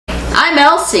I'm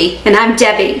Elsie. And I'm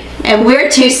Debbie. And we're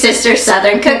Two Sisters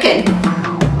Southern Cooking.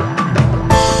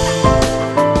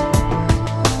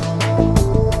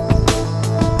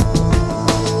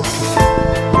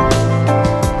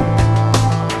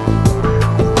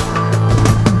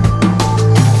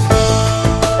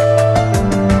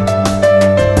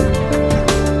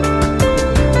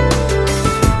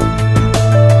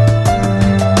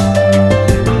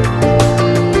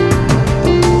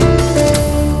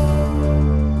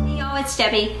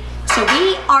 Debbie. So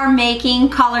we are making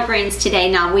collard greens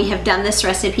today. Now we have done this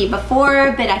recipe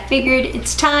before, but I figured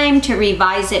it's time to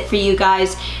revise it for you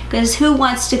guys, because who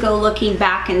wants to go looking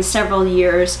back in several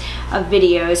years of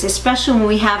videos, especially when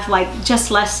we have like just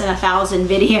less than 1,000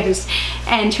 videos,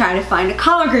 and try to find a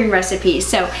collard green recipe.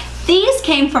 So these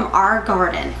came from our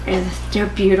garden and they're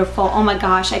beautiful. Oh my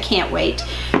gosh, I can't wait.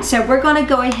 So we're gonna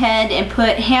go ahead and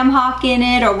put ham hock in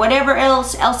it, or whatever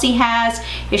else Elsie has.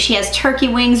 If she has turkey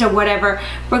wings or whatever,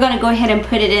 we're gonna go ahead and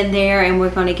put it in there, and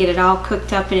we're gonna get it all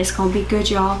cooked up, and it's gonna be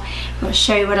good, y'all. I'm gonna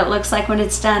show you what it looks like when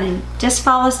it's done, and just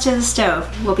follow us to the stove.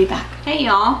 We'll be back. Hey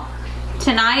y'all,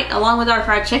 tonight along with our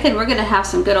fried chicken, we're gonna have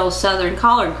some good old southern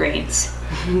collard greens.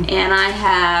 And I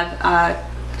have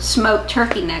smoked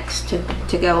turkey necks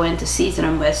to go in to season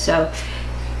them with. So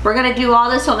we're gonna do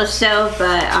all this on the stove,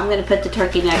 but I'm gonna put the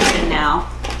turkey necks in now.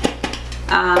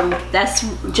 That's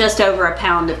just over a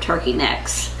pound of turkey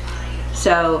necks.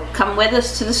 So come with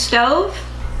us to the stove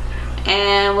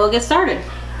and we'll get started.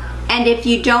 And if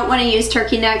you don't want to use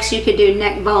turkey necks, you could do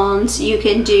neck bones, you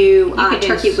can do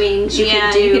turkey wings, you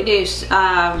can do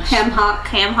ham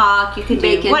hock, you could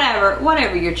do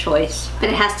whatever your choice. But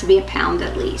it has to be a pound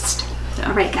at least. So,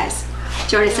 all right, guys,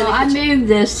 join us in the kitchen. I moved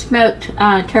the smoked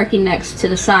turkey necks to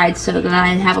the side so that I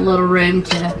have a little room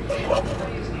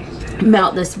to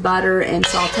melt this butter and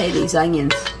saute these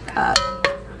onions up.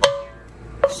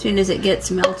 As soon as it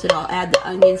gets melted, I'll add the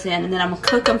onions in, and then I'm gonna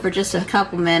cook them for just a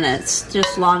couple minutes,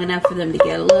 just long enough for them to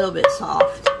get a little bit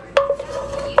soft.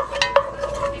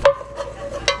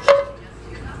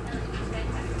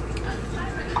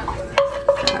 All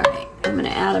right, I'm gonna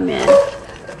add them in.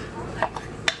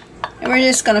 And we're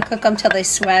just gonna cook them till they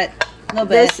sweat a little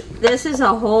bit. This is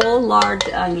a whole large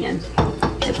onion.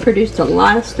 It produced a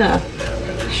lot of stuff.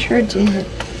 Sure did.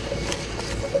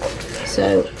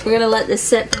 So we're gonna let this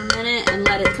sit for a minute and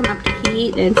let it come up to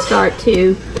heat and start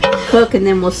to cook, and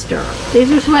then we'll stir.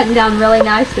 These are sweating down really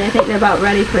nicely. I think they're about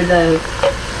ready for the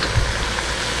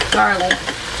garlic.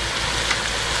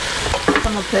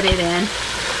 I'm gonna put it in.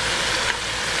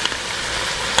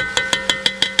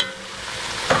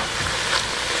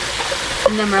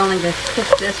 And then we're only going to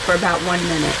cook this for about 1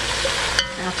 minute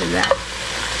after that.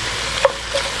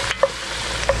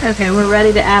 Okay, we're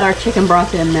ready to add our chicken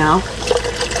broth in now.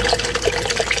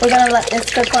 We're going to let this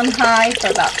cook on high for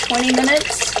about 20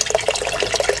 minutes.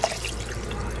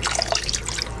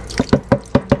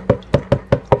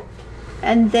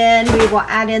 And then we will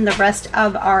add in the rest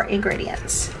of our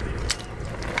ingredients.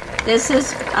 This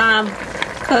is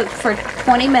cooked for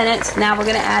 20 minutes. Now we're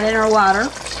going to add in our water.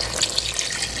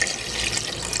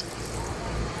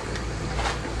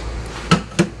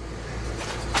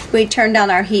 We turn down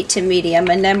our heat to medium,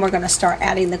 and then we're going to start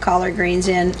adding the collard greens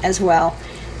in as well.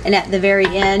 And at the very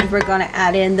end, we're going to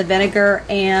add in the vinegar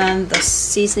and the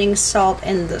seasoning salt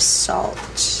and the salt.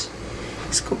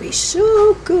 It's going to be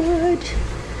so good.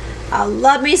 I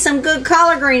love me some good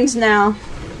collard greens now.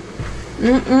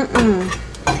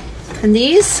 And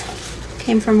these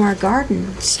came from our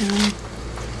garden, so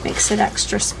makes it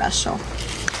extra special.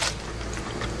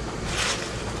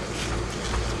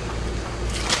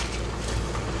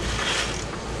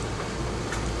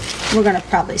 We're going to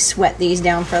probably sweat these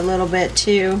down for a little bit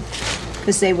too,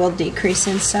 because they will decrease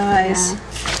in size. Yeah.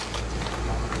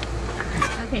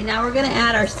 Okay, now we're going to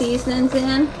add our seasonings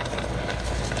in.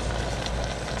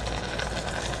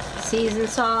 Seasoned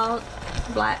salt,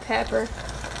 black pepper,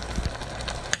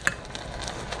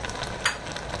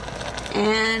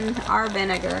 and our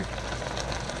vinegar.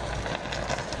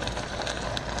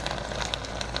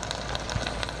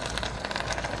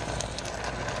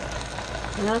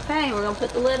 Okay, we're going to put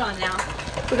the lid on now.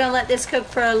 We're going to let this cook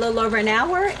for a little over an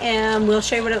hour, and we'll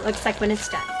show you what it looks like when it's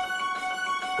done.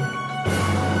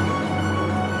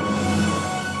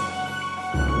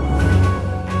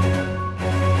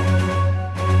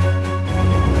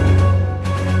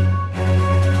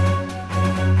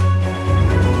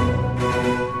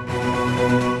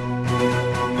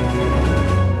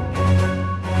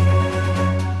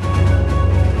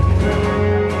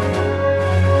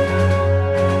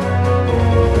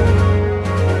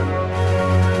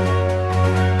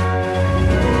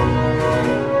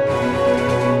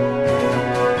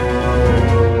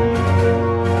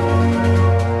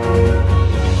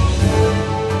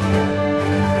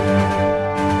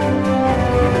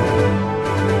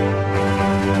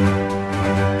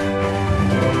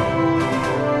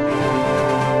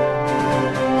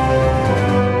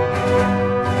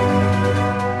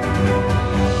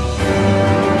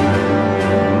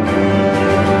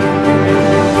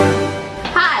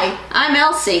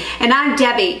 Chelsea. And I'm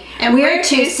Debbie. And we're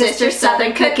Two Sisters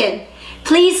Southern Cooking.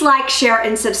 Please like, share,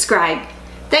 and subscribe.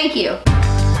 Thank you.